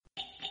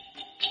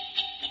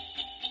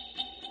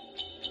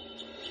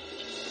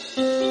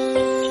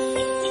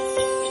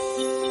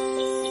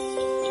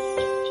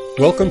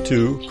Welcome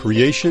to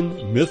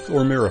Creation, Myth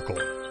or Miracle.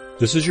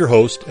 This is your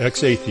host,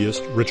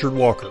 ex-atheist Richard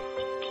Walker.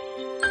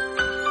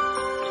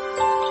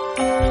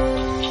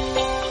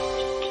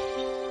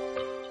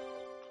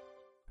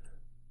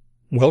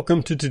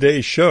 Welcome to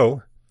today's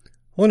show. I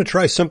want to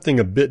try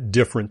something a bit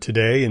different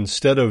today.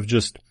 Instead of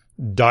just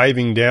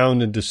diving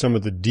down into some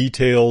of the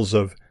details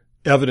of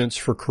evidence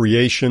for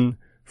creation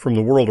from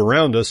the world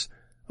around us,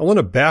 I want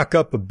to back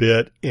up a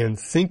bit and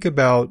think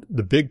about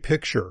the big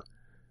picture.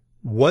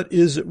 What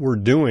is it we're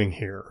doing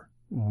here?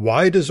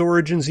 Why does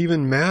origins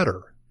even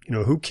matter?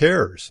 Who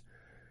cares?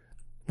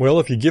 Well,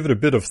 if you give it a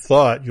bit of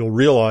thought, you'll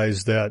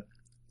realize that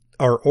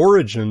our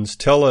origins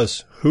tell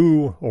us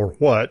who or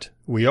what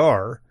we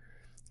are,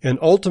 and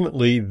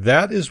ultimately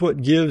that is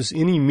what gives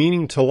any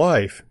meaning to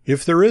life,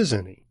 if there is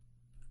any.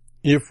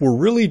 If we're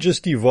really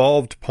just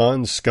evolved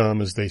pond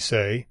scum, as they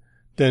say,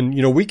 then,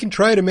 we can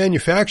try to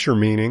manufacture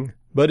meaning,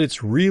 but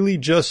it's really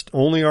just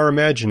only our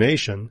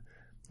imagination.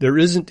 There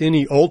isn't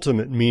any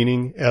ultimate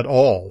meaning at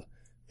all,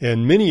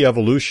 and many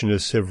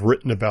evolutionists have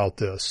written about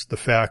this, the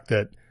fact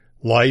that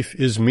life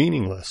is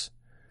meaningless.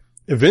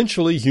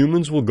 Eventually,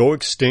 humans will go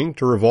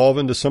extinct or evolve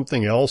into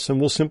something else and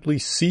will simply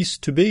cease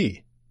to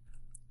be.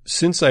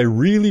 Since I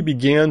really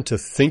began to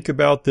think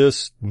about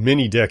this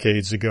many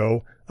decades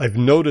ago, I've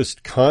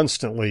noticed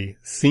constantly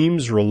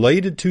themes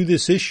related to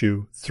this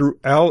issue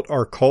throughout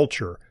our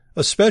culture,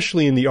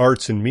 especially in the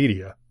arts and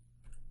media.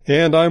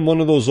 And I'm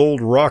one of those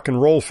old rock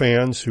and roll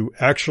fans who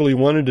actually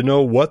wanted to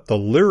know what the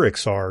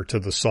lyrics are to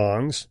the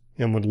songs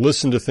and would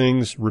listen to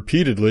things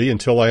repeatedly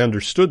until I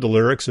understood the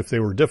lyrics if they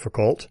were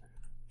difficult.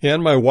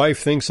 And my wife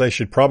thinks I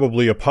should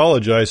probably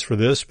apologize for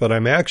this, but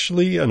I'm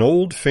actually an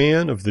old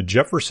fan of the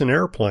Jefferson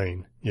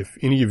Airplane, if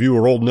any of you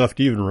are old enough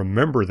to even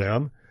remember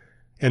them.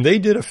 And they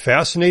did a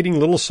fascinating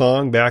little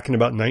song back in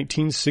about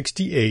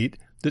 1968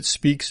 that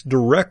speaks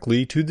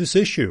directly to this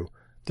issue.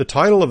 The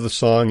title of the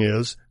song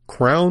is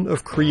Crown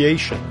of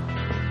Creation.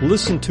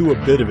 Listen to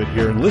a bit of it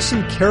here and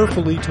listen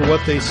carefully to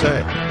what they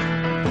say.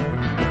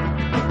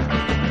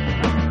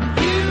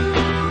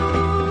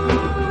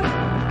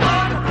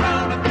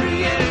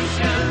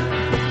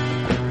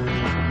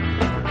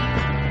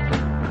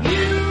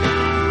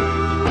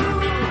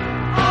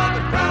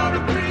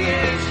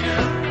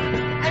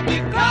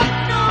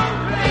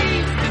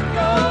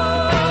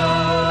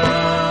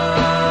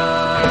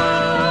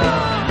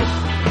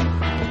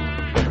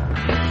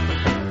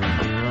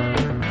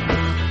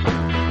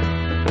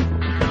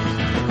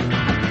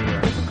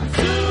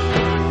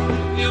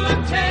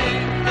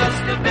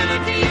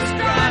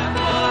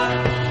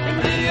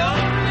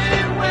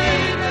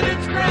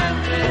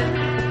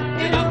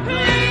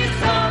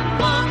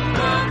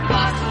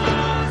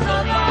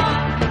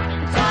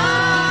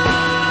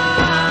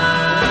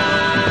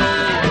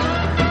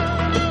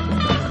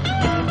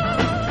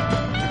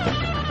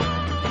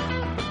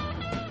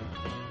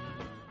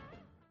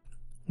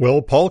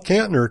 Well, Paul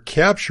Kantner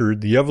captured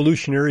the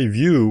evolutionary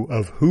view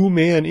of who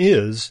man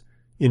is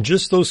in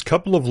just those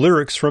couple of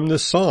lyrics from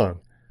this song.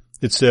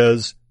 It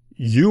says,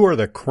 "You are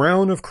the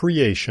crown of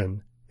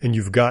creation, and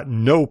you've got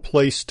no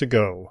place to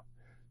go.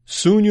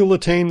 Soon you'll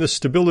attain the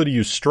stability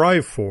you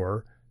strive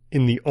for,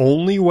 in the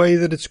only way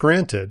that it's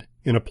granted,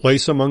 in a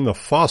place among the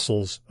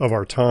fossils of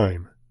our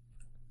time."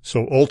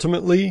 So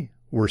ultimately,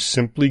 we're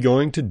simply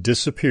going to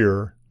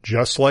disappear,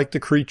 just like the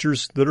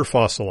creatures that are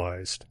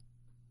fossilized.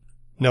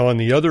 Now, on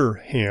the other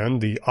hand,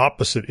 the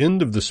opposite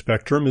end of the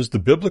spectrum is the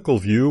biblical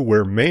view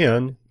where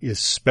man is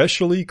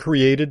specially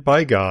created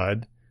by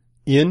God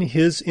in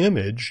his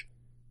image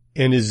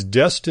and is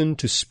destined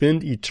to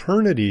spend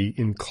eternity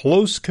in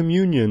close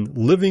communion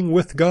living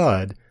with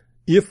God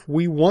if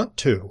we want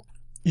to,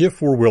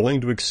 if we're willing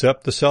to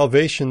accept the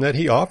salvation that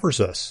he offers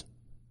us.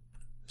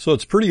 So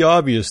it's pretty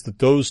obvious that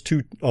those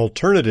two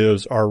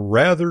alternatives are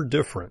rather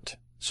different.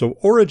 So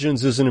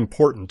origins is an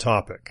important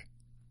topic.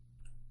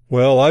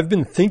 Well, I've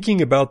been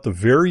thinking about the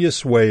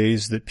various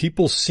ways that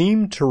people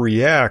seem to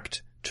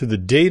react to the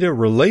data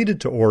related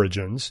to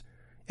origins,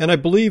 and I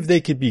believe they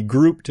could be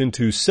grouped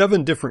into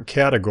 7 different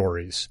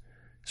categories.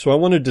 So I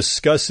want to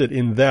discuss it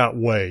in that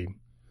way.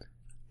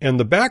 And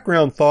the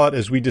background thought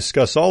as we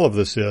discuss all of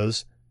this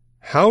is,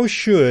 how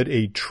should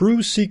a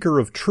true seeker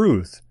of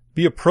truth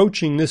be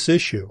approaching this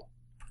issue?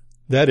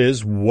 That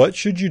is, what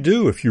should you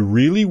do if you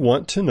really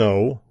want to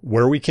know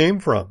where we came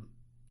from?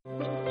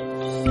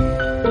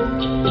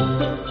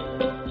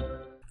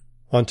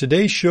 On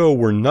today's show,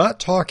 we're not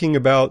talking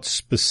about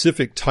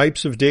specific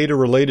types of data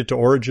related to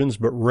origins,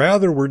 but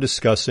rather we're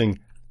discussing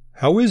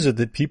how is it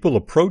that people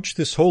approach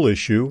this whole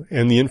issue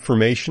and the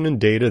information and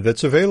data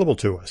that's available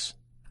to us.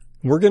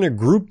 We're going to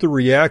group the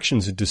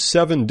reactions into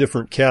 7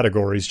 different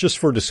categories just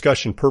for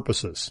discussion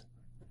purposes.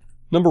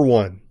 Number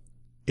 1,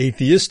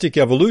 atheistic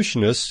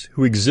evolutionists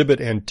who exhibit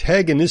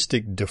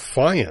antagonistic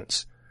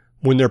defiance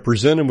when they're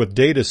presented with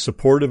data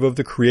supportive of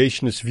the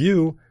creationist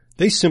view.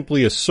 They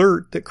simply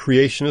assert that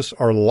creationists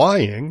are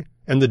lying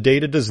and the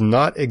data does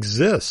not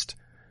exist.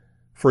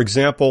 For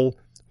example,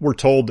 we're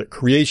told that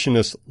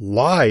creationists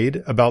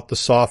lied about the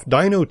soft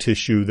dino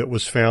tissue that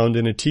was found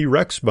in a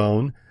T-Rex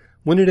bone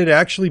when it had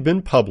actually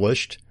been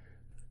published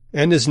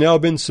and has now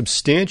been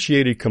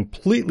substantiated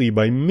completely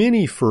by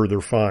many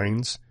further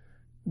finds,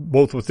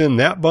 both within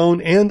that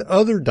bone and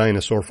other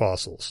dinosaur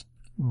fossils.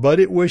 But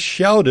it was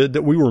shouted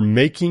that we were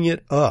making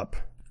it up.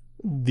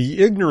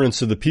 The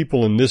ignorance of the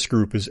people in this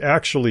group is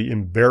actually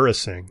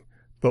embarrassing,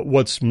 but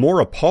what's more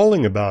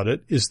appalling about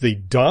it is they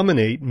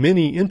dominate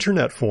many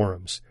internet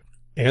forums,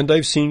 and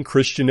I've seen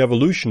Christian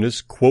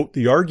evolutionists quote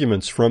the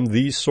arguments from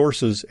these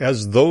sources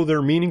as though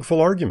they're meaningful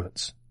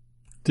arguments.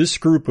 This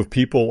group of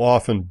people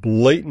often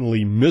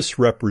blatantly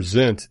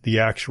misrepresent the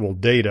actual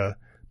data,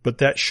 but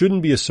that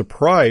shouldn't be a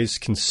surprise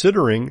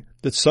considering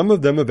that some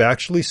of them have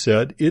actually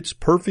said it's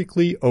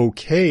perfectly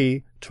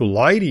okay to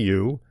lie to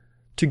you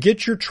to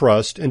get your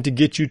trust and to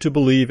get you to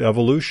believe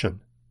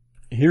evolution.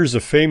 Here's a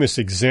famous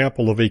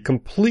example of a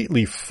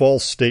completely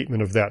false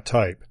statement of that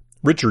type.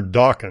 Richard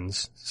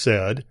Dawkins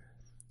said,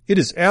 "It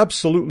is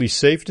absolutely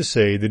safe to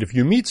say that if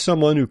you meet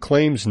someone who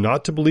claims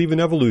not to believe in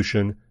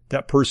evolution,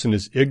 that person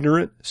is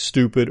ignorant,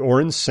 stupid, or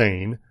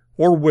insane,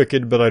 or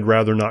wicked, but I'd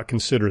rather not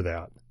consider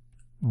that."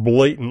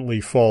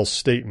 Blatantly false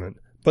statement.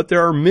 But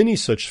there are many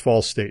such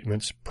false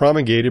statements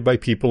promulgated by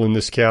people in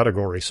this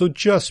category, so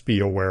just be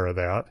aware of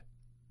that.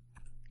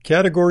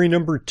 Category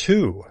number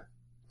 2.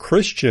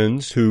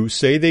 Christians who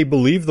say they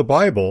believe the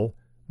Bible,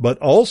 but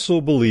also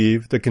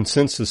believe the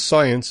consensus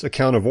science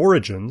account of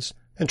origins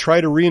and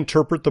try to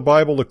reinterpret the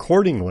Bible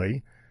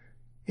accordingly,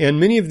 and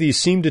many of these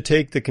seem to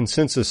take the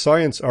consensus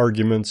science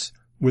arguments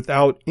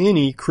without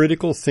any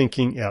critical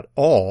thinking at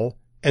all,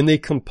 and they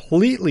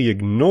completely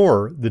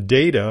ignore the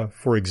data,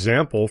 for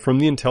example, from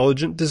the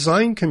intelligent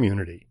design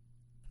community.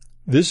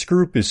 This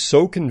group is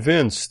so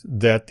convinced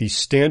that the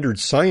standard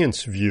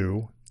science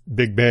view,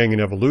 Big Bang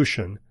and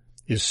evolution,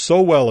 is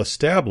so well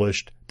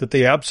established that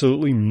they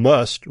absolutely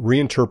must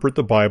reinterpret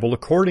the Bible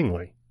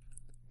accordingly.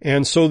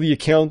 And so the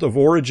account of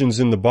origins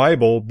in the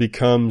Bible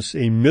becomes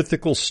a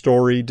mythical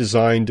story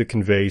designed to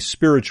convey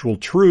spiritual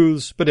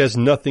truths, but has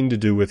nothing to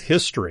do with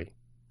history.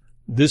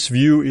 This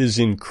view is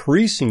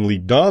increasingly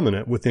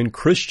dominant within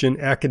Christian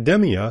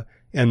academia,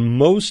 and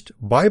most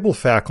Bible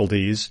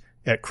faculties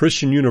at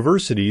Christian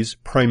universities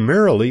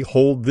primarily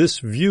hold this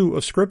view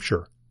of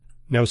Scripture.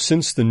 Now,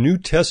 since the New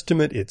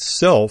Testament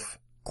itself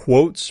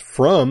quotes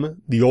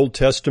from the Old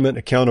Testament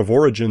account of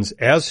origins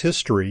as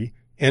history,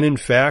 and in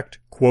fact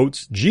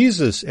quotes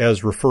Jesus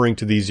as referring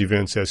to these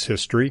events as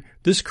history,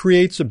 this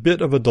creates a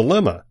bit of a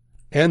dilemma.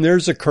 And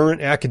there's a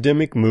current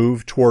academic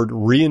move toward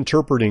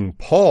reinterpreting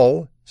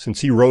Paul,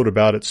 since he wrote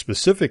about it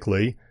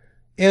specifically,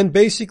 and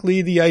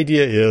basically the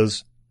idea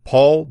is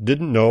Paul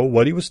didn't know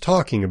what he was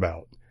talking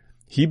about.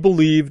 He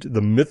believed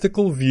the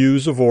mythical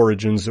views of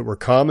origins that were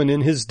common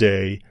in his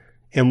day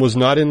and was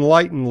not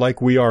enlightened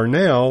like we are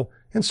now,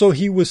 and so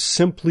he was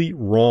simply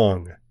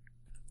wrong.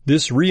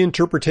 This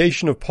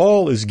reinterpretation of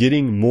Paul is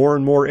getting more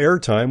and more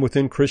airtime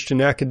within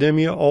Christian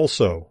academia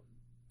also.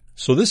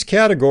 So this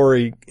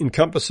category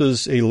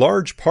encompasses a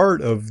large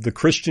part of the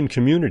Christian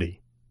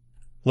community.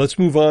 Let's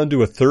move on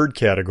to a third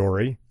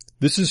category.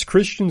 This is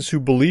Christians who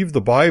believe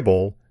the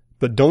Bible,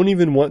 but don't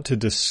even want to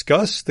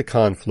discuss the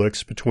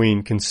conflicts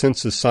between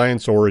consensus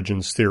science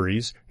origins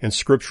theories and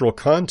scriptural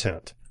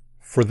content.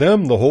 For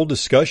them, the whole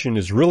discussion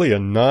is really a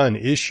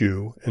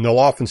non-issue, and they'll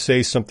often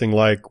say something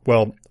like,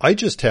 well, I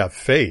just have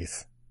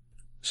faith.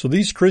 So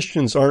these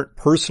Christians aren't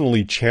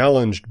personally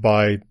challenged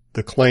by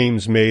the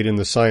claims made in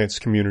the science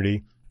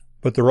community,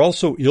 but they're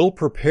also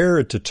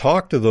ill-prepared to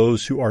talk to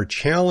those who are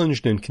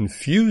challenged and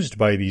confused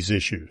by these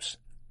issues.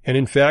 And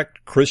in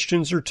fact,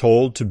 Christians are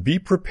told to be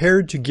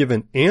prepared to give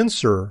an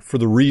answer for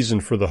the reason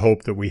for the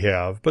hope that we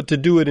have, but to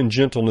do it in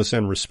gentleness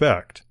and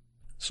respect.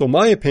 So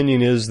my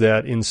opinion is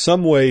that in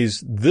some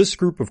ways, this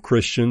group of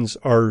Christians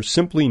are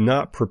simply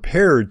not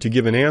prepared to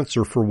give an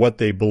answer for what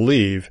they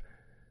believe,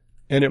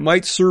 and it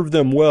might serve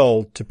them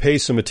well to pay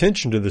some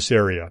attention to this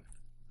area.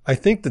 I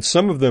think that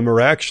some of them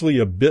are actually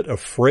a bit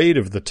afraid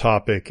of the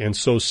topic and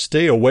so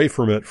stay away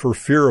from it for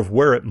fear of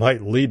where it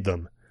might lead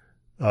them.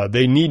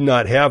 They need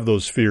not have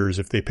those fears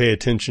if they pay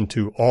attention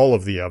to all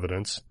of the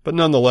evidence, but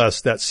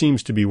nonetheless, that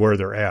seems to be where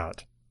they're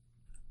at.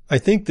 I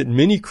think that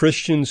many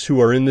Christians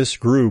who are in this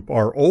group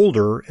are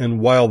older, and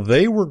while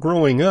they were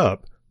growing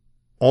up,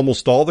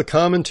 almost all the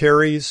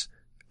commentaries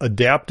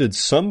adapted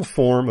some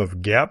form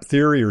of gap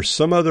theory or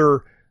some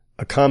other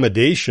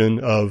accommodation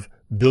of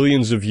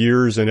billions of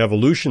years and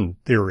evolution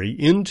theory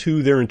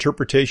into their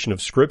interpretation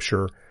of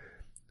Scripture.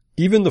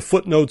 Even the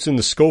footnotes in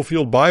the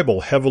Scofield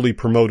Bible heavily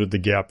promoted the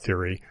gap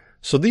theory.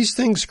 So these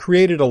things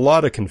created a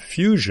lot of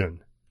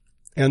confusion.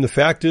 And the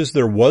fact is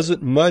there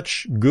wasn't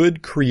much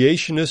good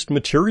creationist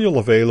material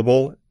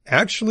available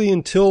actually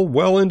until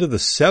well into the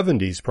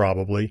 70s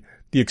probably.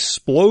 The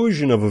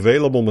explosion of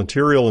available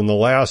material in the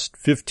last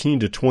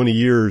 15 to 20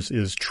 years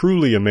is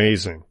truly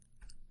amazing.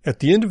 At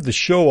the end of the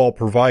show, I'll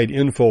provide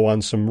info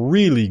on some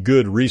really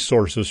good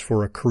resources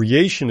for a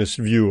creationist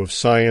view of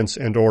science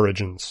and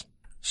origins.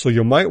 So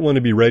you might want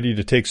to be ready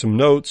to take some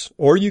notes,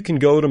 or you can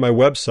go to my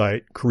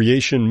website,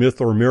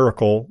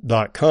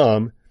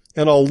 creationmythormiracle.com,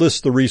 and I'll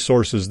list the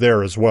resources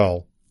there as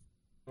well.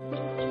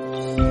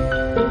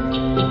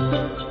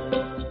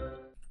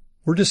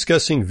 We're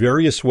discussing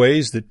various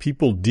ways that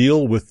people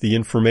deal with the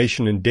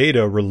information and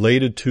data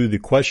related to the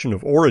question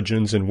of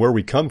origins and where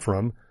we come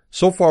from.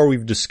 So far,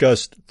 we've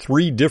discussed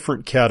 3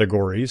 different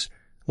categories.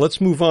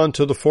 Let's move on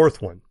to the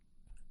 4th one.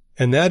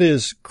 And that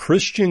is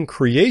Christian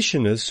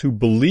creationists who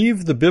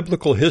believe the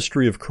biblical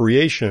history of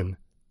creation,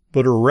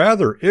 but are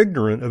rather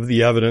ignorant of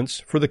the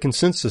evidence for the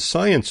consensus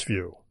science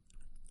view.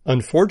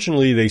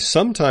 Unfortunately, they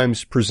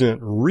sometimes present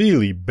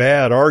really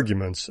bad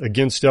arguments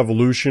against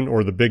evolution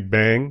or the Big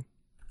Bang,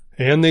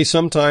 and they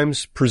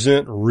sometimes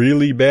present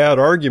really bad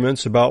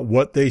arguments about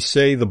what they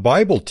say the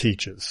Bible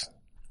teaches.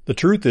 The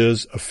truth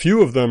is, a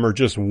few of them are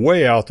just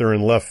way out there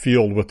in left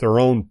field with their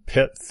own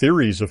pet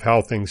theories of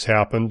how things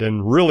happened,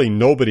 and really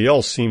nobody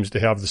else seems to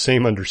have the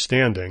same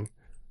understanding.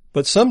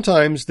 But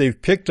sometimes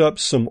they've picked up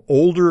some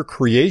older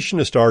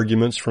creationist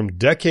arguments from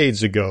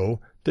decades ago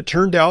that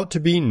turned out to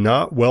be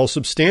not well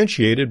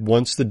substantiated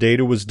once the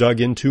data was dug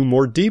into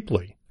more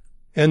deeply.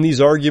 And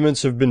these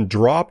arguments have been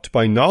dropped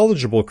by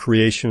knowledgeable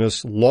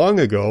creationists long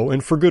ago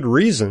and for good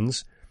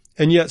reasons,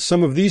 and yet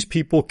some of these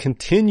people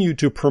continue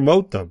to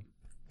promote them.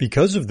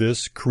 Because of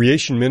this,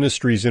 Creation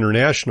Ministries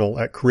International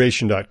at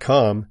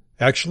creation.com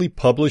actually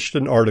published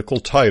an article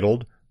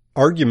titled,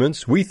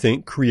 "Arguments We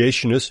Think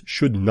Creationists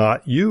Should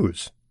Not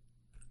Use."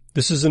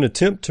 This is an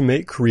attempt to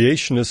make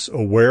creationists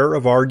aware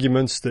of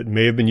arguments that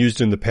may have been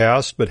used in the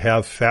past but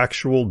have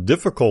factual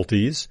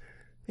difficulties,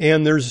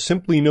 and there's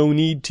simply no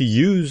need to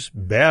use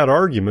bad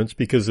arguments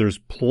because there's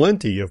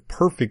plenty of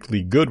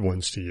perfectly good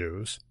ones to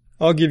use.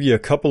 I'll give you a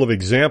couple of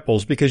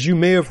examples because you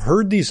may have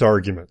heard these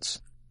arguments.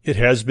 It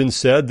has been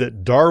said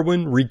that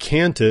Darwin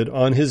recanted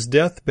on his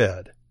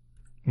deathbed.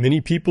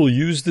 Many people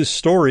use this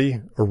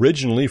story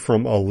originally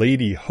from A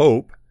Lady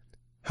Hope.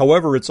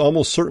 However, it's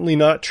almost certainly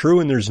not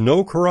true, and there's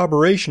no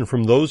corroboration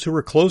from those who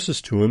were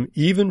closest to him,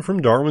 even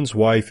from Darwin's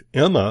wife,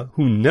 Emma,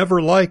 who never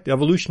liked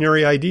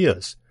evolutionary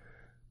ideas.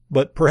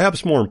 But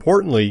perhaps more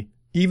importantly,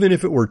 even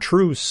if it were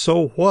true,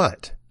 so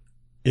what?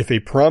 If a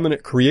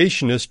prominent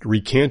creationist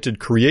recanted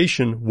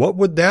creation, what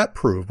would that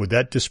prove? Would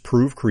that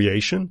disprove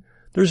creation?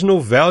 There's no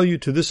value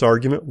to this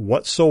argument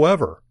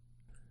whatsoever.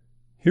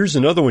 Here's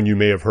another one you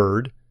may have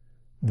heard,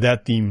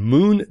 that the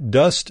moon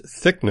dust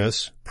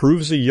thickness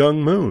proves a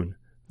young moon.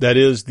 That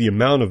is, the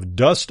amount of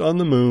dust on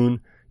the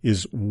moon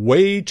is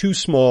way too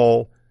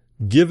small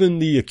given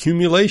the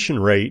accumulation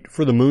rate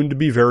for the moon to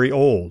be very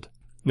old.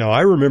 Now,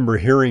 I remember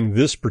hearing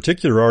this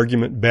particular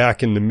argument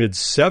back in the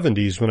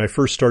mid-70s when I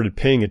first started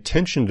paying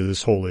attention to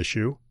this whole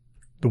issue.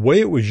 The way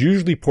it was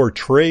usually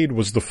portrayed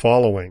was the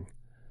following.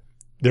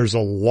 There's a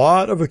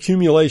lot of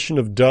accumulation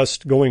of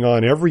dust going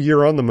on every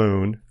year on the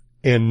moon,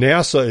 and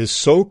NASA is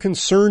so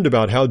concerned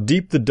about how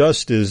deep the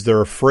dust is,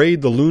 they're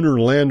afraid the lunar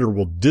lander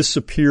will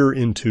disappear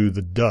into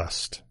the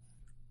dust.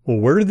 Well,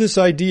 where did this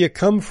idea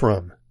come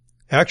from?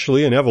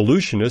 Actually, an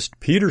evolutionist,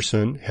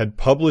 Peterson, had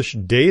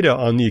published data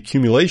on the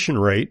accumulation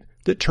rate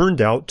that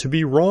turned out to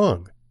be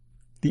wrong.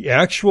 The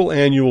actual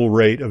annual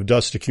rate of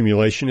dust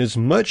accumulation is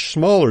much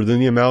smaller than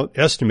the amount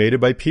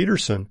estimated by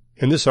Peterson,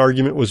 and this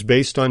argument was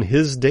based on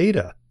his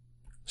data.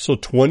 So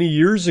 20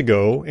 years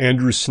ago,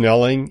 Andrew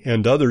Snelling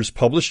and others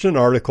published an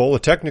article, a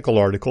technical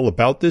article,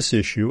 about this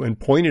issue and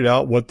pointed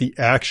out what the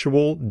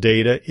actual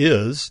data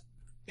is,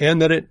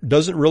 and that it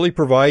doesn't really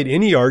provide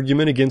any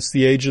argument against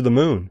the age of the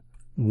moon.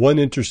 One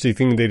interesting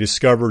thing they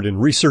discovered in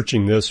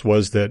researching this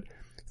was that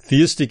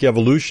theistic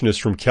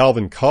evolutionists from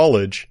Calvin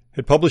College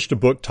had published a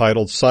book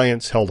titled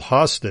Science Held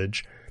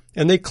Hostage,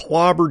 and they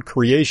clobbered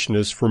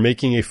creationists for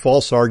making a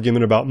false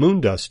argument about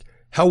moon dust.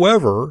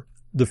 However,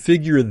 the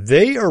figure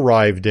they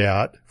arrived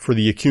at for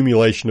the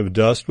accumulation of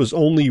dust was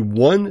only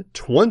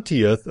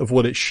 1/20th of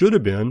what it should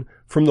have been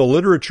from the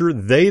literature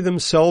they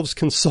themselves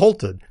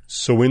consulted.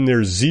 So in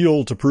their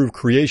zeal to prove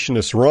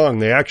creationists wrong,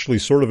 they actually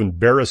sort of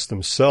embarrassed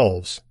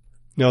themselves.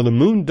 Now, the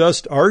moon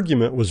dust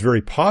argument was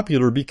very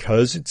popular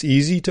because it's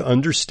easy to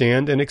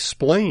understand and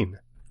explain.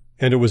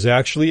 And it was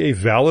actually a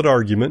valid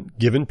argument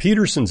given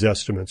Peterson's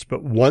estimates,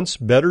 but once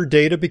better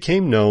data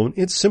became known,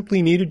 it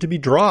simply needed to be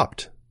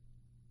dropped.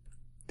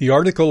 The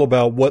article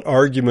about what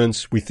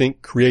arguments we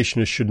think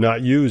creationists should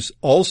not use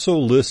also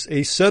lists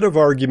a set of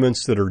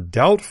arguments that are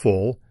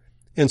doubtful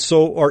and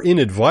so are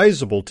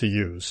inadvisable to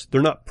use.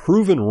 They're not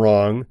proven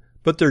wrong,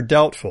 but they're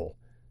doubtful.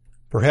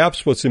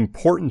 Perhaps what's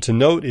important to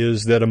note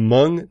is that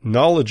among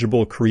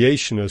knowledgeable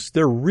creationists,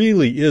 there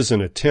really is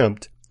an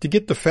attempt to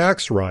get the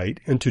facts right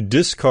and to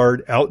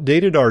discard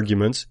outdated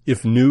arguments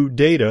if new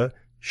data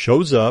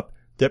shows up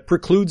that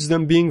precludes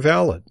them being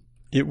valid.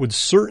 It would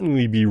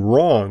certainly be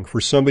wrong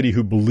for somebody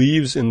who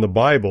believes in the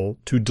Bible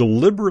to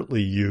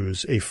deliberately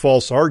use a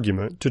false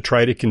argument to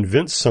try to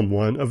convince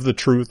someone of the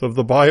truth of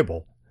the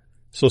Bible.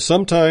 So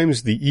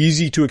sometimes the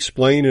easy to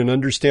explain and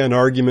understand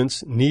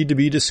arguments need to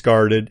be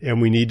discarded,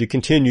 and we need to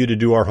continue to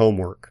do our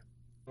homework.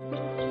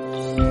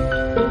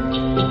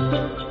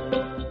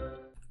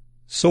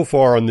 So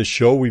far on this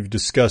show, we've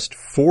discussed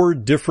 4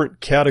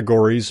 different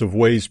categories of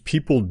ways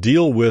people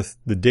deal with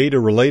the data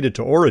related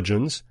to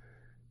origins.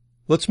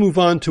 Let's move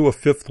on to a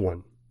 5th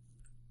one.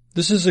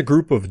 This is a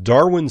group of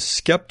Darwin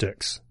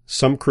skeptics.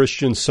 some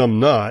Christians,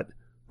 some not,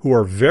 who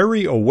are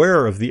very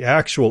aware of the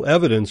actual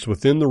evidence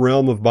within the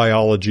realm of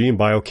biology and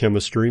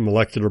biochemistry,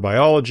 molecular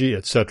biology,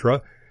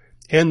 etc.,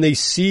 and they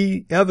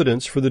see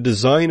evidence for the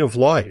design of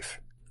life.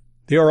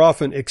 They are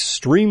often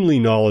extremely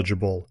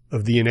knowledgeable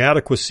of the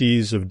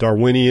inadequacies of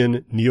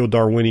Darwinian,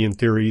 neo-Darwinian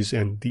theories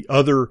and the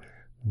other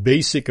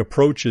basic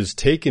approaches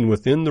taken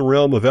within the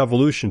realm of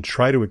evolution to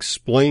try to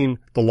explain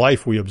the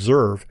life we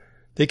observe.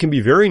 They can be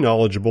very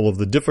knowledgeable of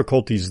the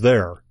difficulties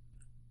there.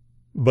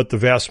 But the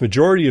vast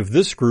majority of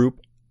this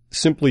group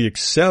simply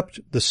accept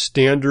the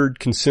standard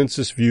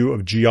consensus view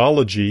of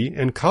geology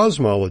and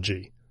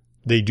cosmology.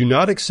 They do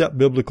not accept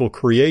biblical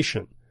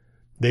creation.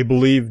 They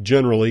believe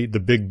generally the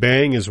Big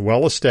Bang is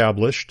well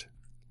established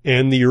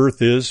and the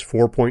Earth is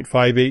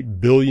 4.58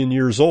 billion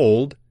years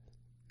old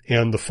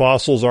and the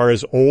fossils are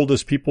as old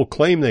as people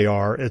claim they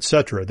are,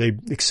 etc. They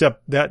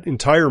accept that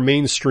entire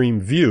mainstream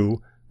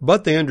view,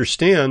 but they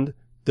understand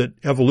that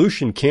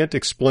evolution can't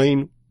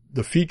explain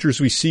the features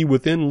we see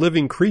within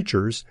living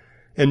creatures,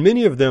 and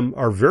many of them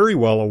are very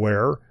well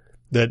aware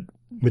that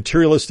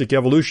materialistic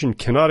evolution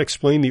cannot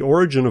explain the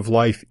origin of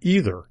life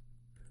either.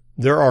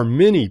 There are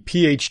many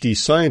PhD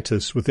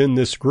scientists within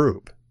this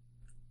group.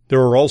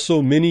 There are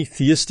also many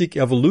theistic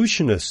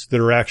evolutionists that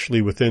are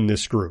actually within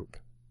this group.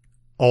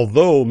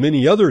 Although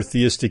many other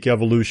theistic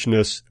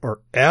evolutionists are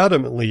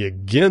adamantly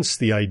against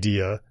the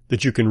idea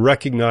that you can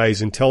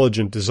recognize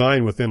intelligent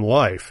design within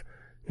life.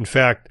 In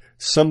fact,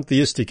 some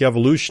theistic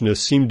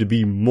evolutionists seem to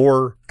be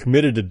more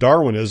committed to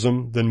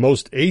Darwinism than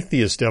most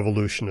atheist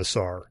evolutionists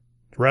are.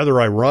 Rather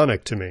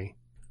ironic to me.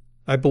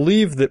 I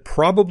believe that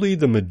probably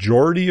the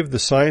majority of the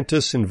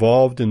scientists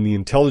involved in the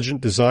intelligent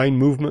design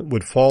movement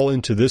would fall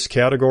into this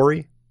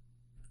category.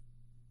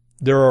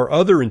 There are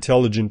other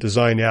intelligent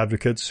design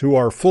advocates who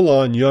are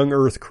full-on young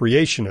Earth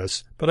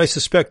creationists, but I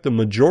suspect the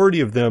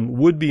majority of them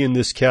would be in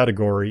this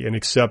category and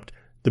accept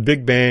the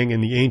Big Bang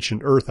and the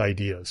ancient Earth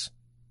ideas.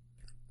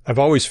 I've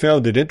always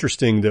found it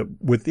interesting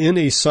that within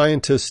a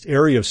scientist's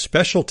area of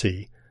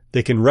specialty,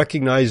 they can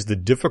recognize the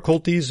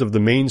difficulties of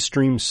the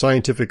mainstream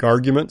scientific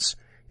arguments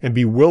and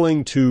be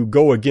willing to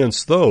go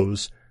against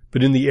those,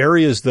 but in the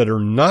areas that are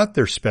not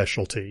their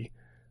specialty,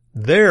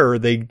 there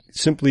they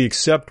simply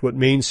accept what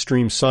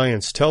mainstream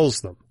science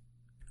tells them.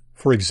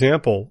 For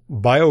example,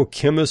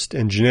 biochemist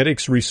and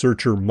genetics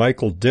researcher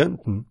Michael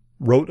Denton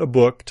wrote a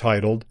book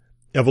titled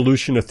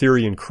Evolution, a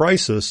Theory in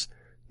Crisis,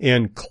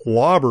 and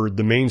clobbered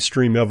the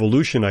mainstream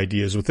evolution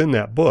ideas within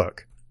that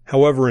book.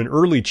 However, an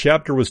early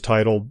chapter was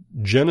titled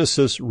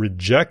Genesis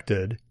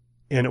Rejected,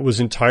 and it was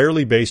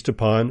entirely based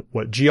upon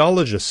what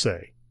geologists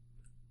say.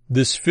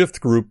 This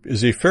fifth group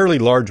is a fairly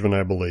large one,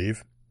 I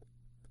believe.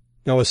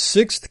 Now, a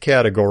sixth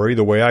category,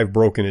 the way I've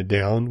broken it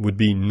down, would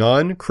be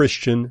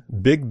non-Christian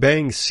Big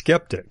Bang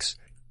skeptics.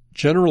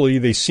 Generally,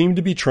 they seem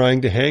to be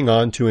trying to hang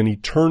on to an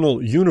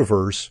eternal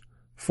universe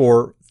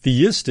for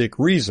theistic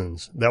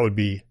reasons. That would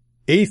be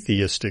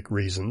atheistic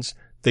reasons.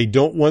 They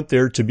don't want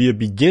there to be a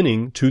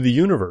beginning to the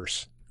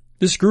universe.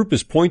 This group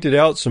has pointed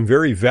out some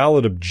very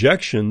valid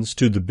objections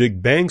to the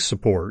Big Bang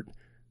support,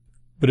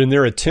 but in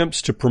their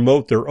attempts to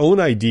promote their own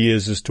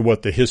ideas as to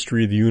what the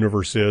history of the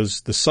universe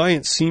is, the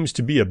science seems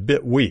to be a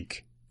bit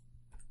weak.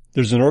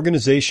 There's an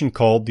organization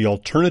called the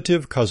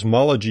Alternative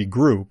Cosmology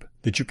Group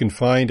that you can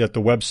find at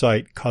the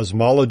website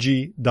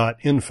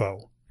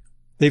cosmology.info.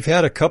 They've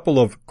had a couple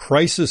of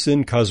Crisis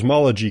in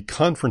Cosmology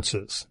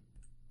conferences,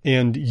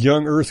 and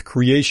young Earth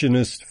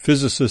creationist,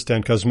 physicist,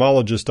 and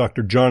cosmologist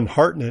Dr. John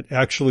Hartnett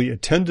actually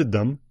attended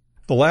them.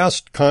 The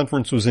last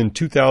conference was in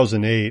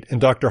 2008,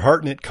 and Dr.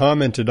 Hartnett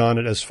commented on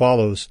it as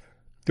follows.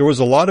 There was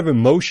a lot of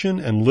emotion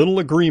and little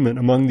agreement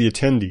among the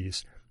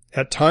attendees.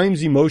 At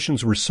times,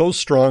 emotions were so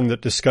strong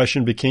that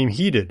discussion became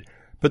heated.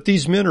 But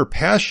these men are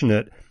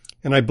passionate,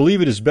 and I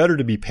believe it is better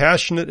to be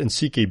passionate and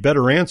seek a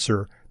better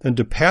answer than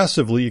to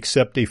passively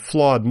accept a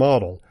flawed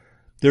model.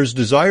 There's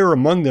desire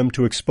among them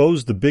to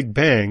expose the Big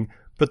Bang,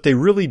 but they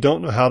really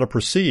don't know how to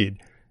proceed.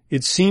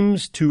 It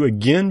seems to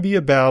again be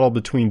a battle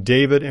between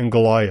David and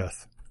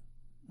Goliath.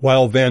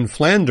 While Van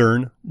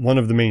Flandern, one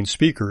of the main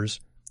speakers,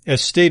 as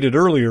stated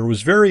earlier,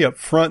 was very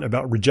upfront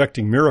about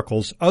rejecting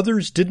miracles,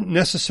 others didn't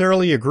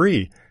necessarily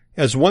agree.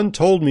 As one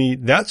told me,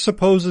 that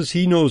supposes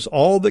he knows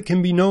all that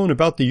can be known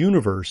about the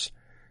universe.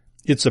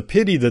 It's a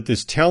pity that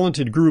this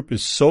talented group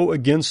is so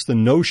against the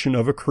notion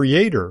of a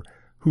creator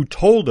who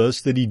told us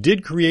that he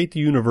did create the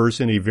universe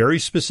in a very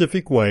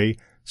specific way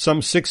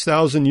some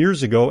 6,000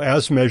 years ago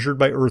as measured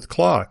by Earth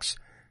clocks.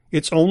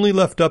 It's only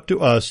left up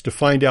to us to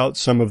find out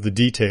some of the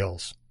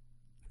details.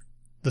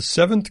 The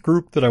seventh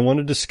group that I want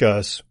to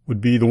discuss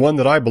would be the one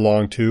that I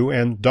belong to,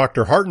 and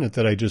Dr. Hartnett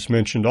that I just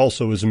mentioned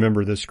also is a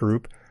member of this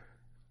group.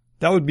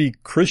 That would be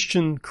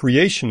Christian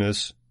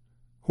creationists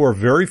who are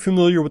very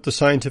familiar with the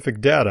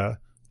scientific data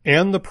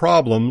and the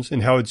problems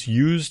and how it's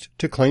used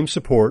to claim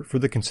support for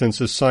the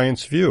consensus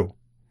science view.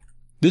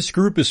 This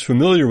group is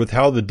familiar with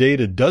how the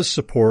data does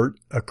support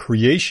a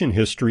creation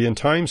history and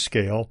time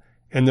scale,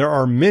 and there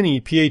are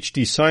many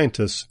PhD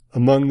scientists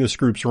among this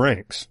group's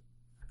ranks.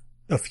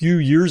 A few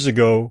years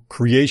ago,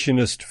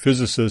 creationist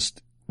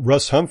physicist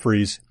Russ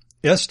Humphreys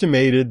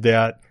estimated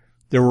that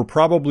there were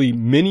probably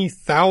many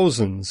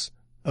thousands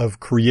of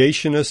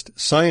creationist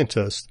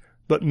scientists,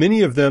 but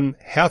many of them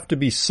have to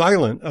be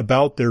silent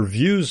about their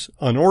views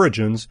on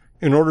origins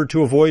in order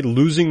to avoid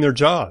losing their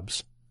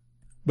jobs.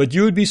 But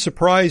you would be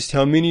surprised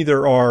how many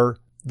there are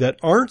that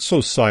aren't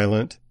so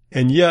silent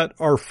and yet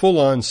are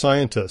full-on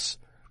scientists.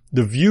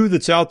 The view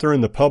that's out there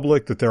in the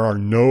public that there are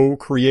no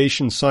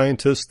creation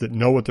scientists that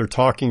know what they're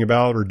talking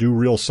about or do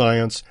real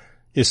science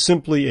is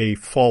simply a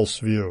false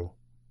view.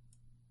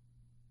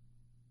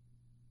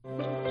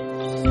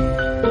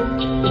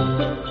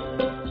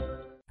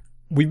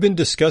 We've been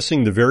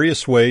discussing the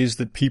various ways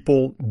that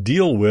people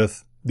deal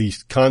with the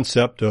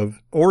concept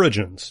of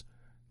origins.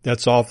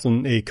 That's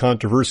often a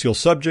controversial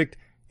subject,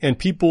 and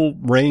people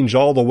range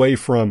all the way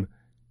from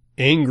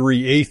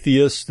angry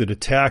atheists that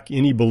attack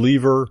any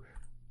believer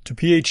to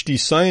PhD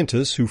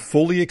scientists who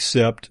fully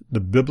accept the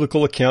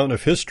biblical account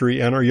of history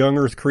and are young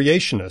earth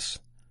creationists.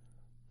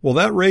 Well,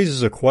 that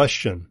raises a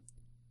question.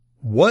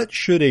 What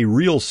should a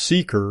real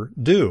seeker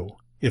do?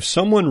 If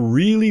someone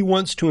really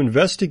wants to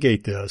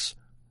investigate this,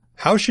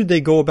 how should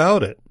they go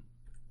about it?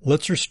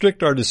 Let's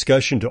restrict our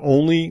discussion to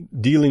only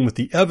dealing with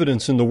the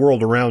evidence in the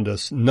world around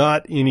us,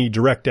 not any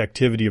direct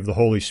activity of the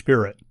Holy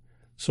Spirit.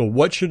 So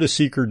what should a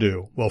seeker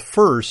do? Well,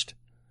 first,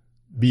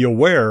 be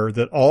aware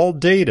that all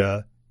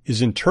data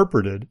is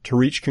interpreted to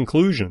reach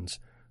conclusions.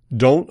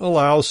 Don't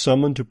allow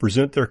someone to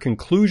present their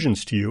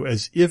conclusions to you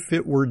as if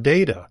it were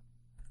data.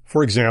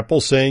 For example,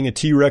 saying a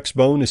T-Rex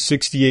bone is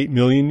 68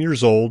 million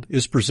years old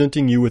is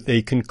presenting you with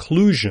a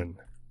conclusion.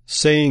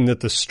 Saying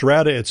that the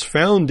strata it's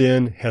found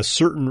in has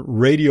certain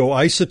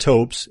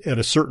radioisotopes at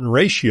a certain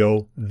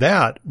ratio,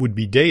 that would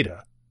be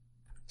data.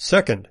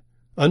 Second,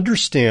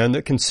 understand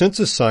that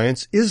consensus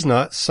science is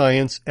not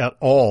science at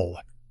all.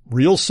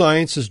 Real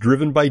science is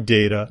driven by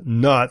data,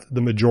 not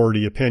the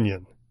majority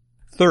opinion.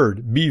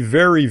 Third, be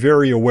very,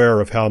 very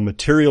aware of how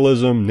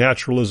materialism,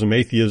 naturalism,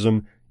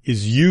 atheism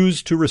is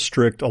used to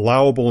restrict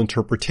allowable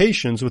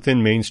interpretations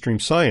within mainstream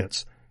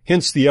science.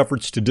 Hence the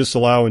efforts to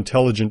disallow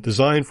intelligent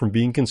design from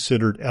being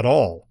considered at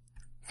all.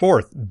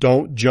 Fourth,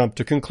 don't jump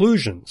to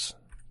conclusions.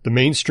 The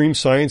mainstream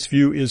science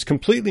view is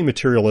completely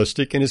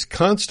materialistic and is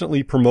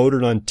constantly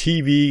promoted on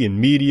TV and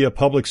media,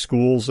 public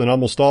schools, and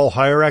almost all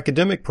higher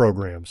academic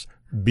programs.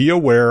 Be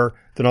aware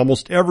that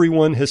almost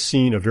everyone has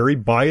seen a very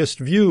biased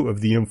view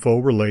of the info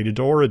related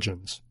to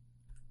origins.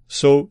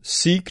 So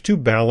seek to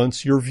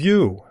balance your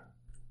view.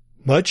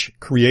 Much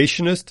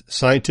creationist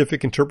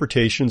scientific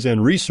interpretations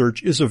and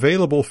research is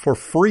available for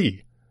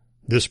free.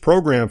 This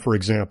program, for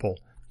example,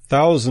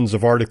 thousands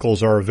of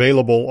articles are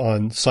available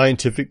on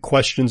scientific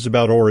questions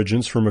about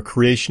origins from a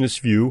creationist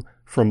view,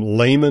 from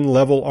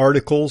layman-level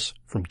articles,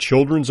 from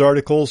children's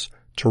articles,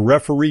 to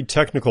refereed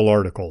technical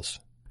articles.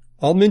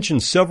 I'll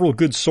mention several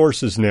good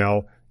sources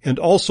now, and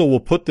also will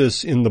put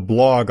this in the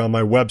blog on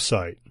my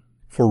website.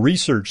 For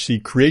research, see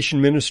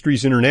Creation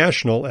Ministries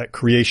International at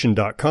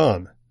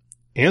creation.com.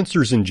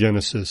 Answers in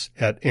Genesis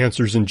at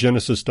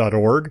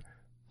answersingenesis.org,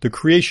 the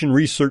Creation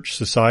Research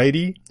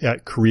Society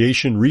at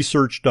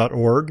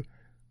creationresearch.org,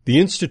 the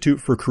Institute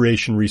for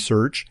Creation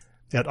Research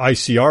at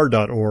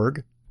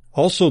icr.org,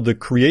 also the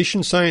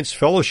Creation Science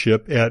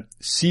Fellowship at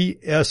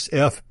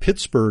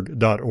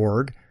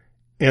csfpittsburgh.org,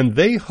 and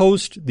they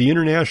host the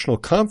International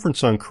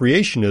Conference on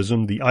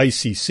Creationism, the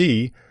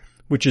ICC,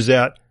 which is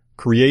at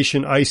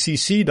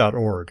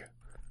creationicc.org.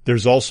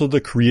 There's also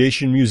the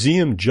Creation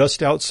Museum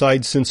just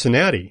outside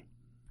Cincinnati,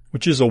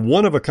 which is a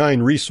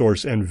one-of-a-kind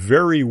resource and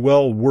very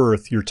well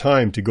worth your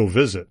time to go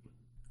visit.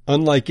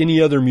 Unlike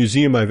any other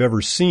museum I've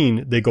ever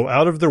seen, they go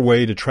out of their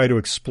way to try to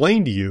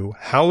explain to you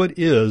how it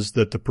is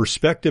that the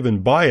perspective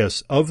and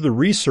bias of the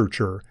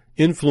researcher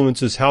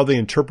influences how they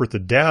interpret the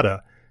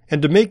data,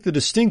 and to make the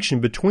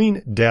distinction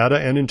between data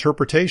and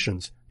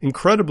interpretations.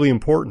 Incredibly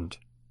important.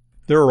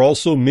 There are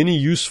also many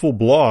useful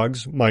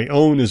blogs. My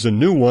own is a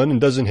new one and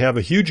doesn't have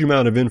a huge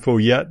amount of info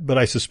yet, but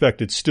I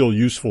suspect it's still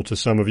useful to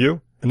some of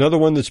you. Another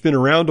one that's been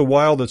around a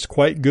while that's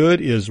quite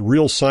good is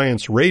Real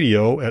Science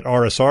Radio at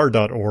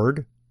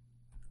rsr.org.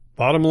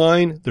 Bottom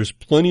line, there's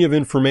plenty of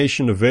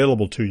information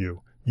available to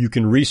you. You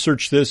can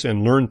research this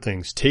and learn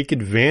things. Take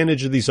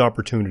advantage of these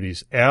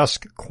opportunities.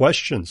 Ask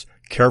questions.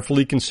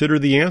 Carefully consider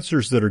the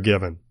answers that are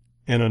given.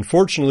 And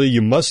unfortunately,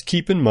 you must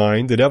keep in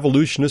mind that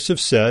evolutionists have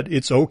said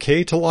it's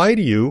okay to lie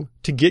to you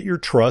to get your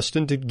trust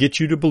and to get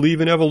you to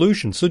believe in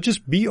evolution. So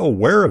just be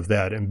aware of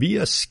that and be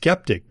a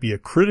skeptic, be a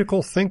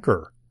critical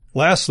thinker.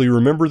 Lastly,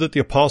 remember that the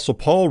Apostle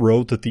Paul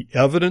wrote that the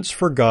evidence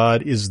for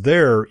God is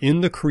there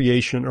in the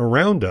creation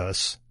around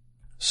us,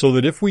 so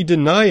that if we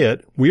deny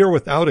it, we are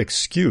without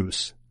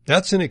excuse.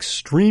 That's an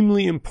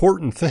extremely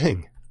important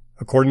thing.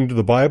 According to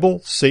the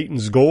Bible,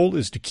 Satan's goal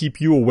is to keep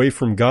you away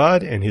from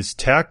God, and his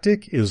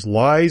tactic is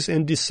lies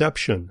and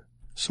deception.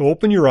 So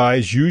open your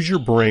eyes, use your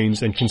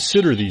brains, and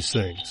consider these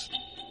things.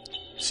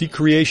 See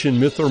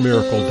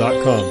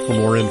creationmythormiracle.com for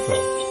more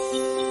info.